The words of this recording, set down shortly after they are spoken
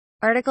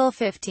Article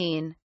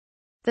 15.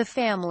 The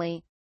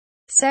Family.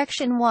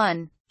 Section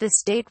 1. The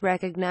state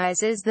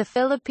recognizes the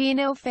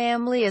Filipino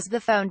family as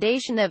the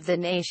foundation of the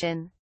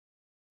nation.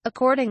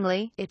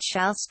 Accordingly, it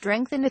shall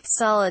strengthen its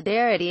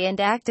solidarity and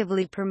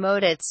actively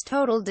promote its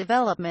total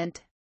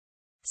development.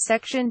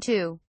 Section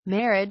 2.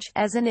 Marriage,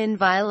 as an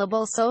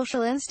inviolable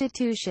social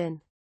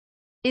institution,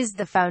 is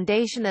the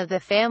foundation of the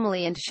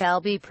family and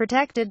shall be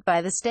protected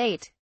by the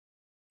state.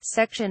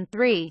 Section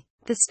 3.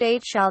 The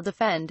state shall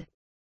defend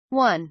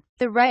 1.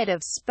 The right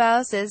of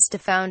spouses to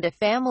found a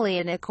family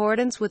in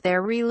accordance with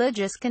their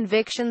religious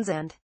convictions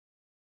and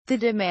the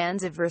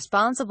demands of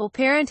responsible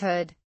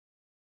parenthood.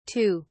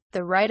 2.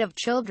 The right of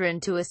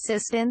children to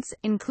assistance,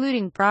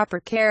 including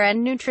proper care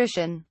and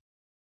nutrition,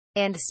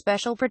 and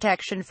special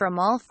protection from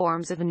all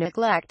forms of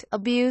neglect,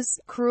 abuse,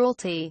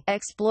 cruelty,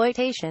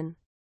 exploitation,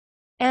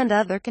 and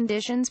other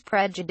conditions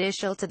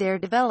prejudicial to their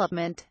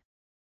development.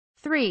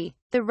 3.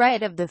 The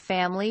right of the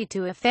family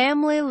to a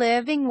family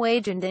living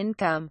wage and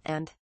income,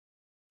 and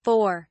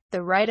 4.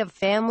 The right of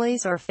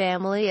families or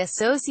family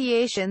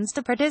associations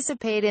to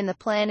participate in the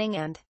planning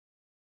and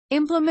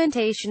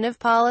implementation of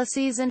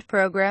policies and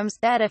programs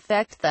that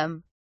affect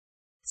them.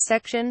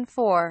 Section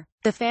 4.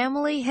 The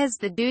family has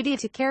the duty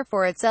to care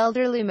for its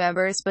elderly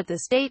members, but the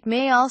state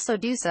may also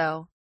do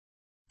so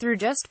through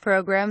just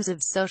programs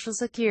of Social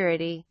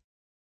Security.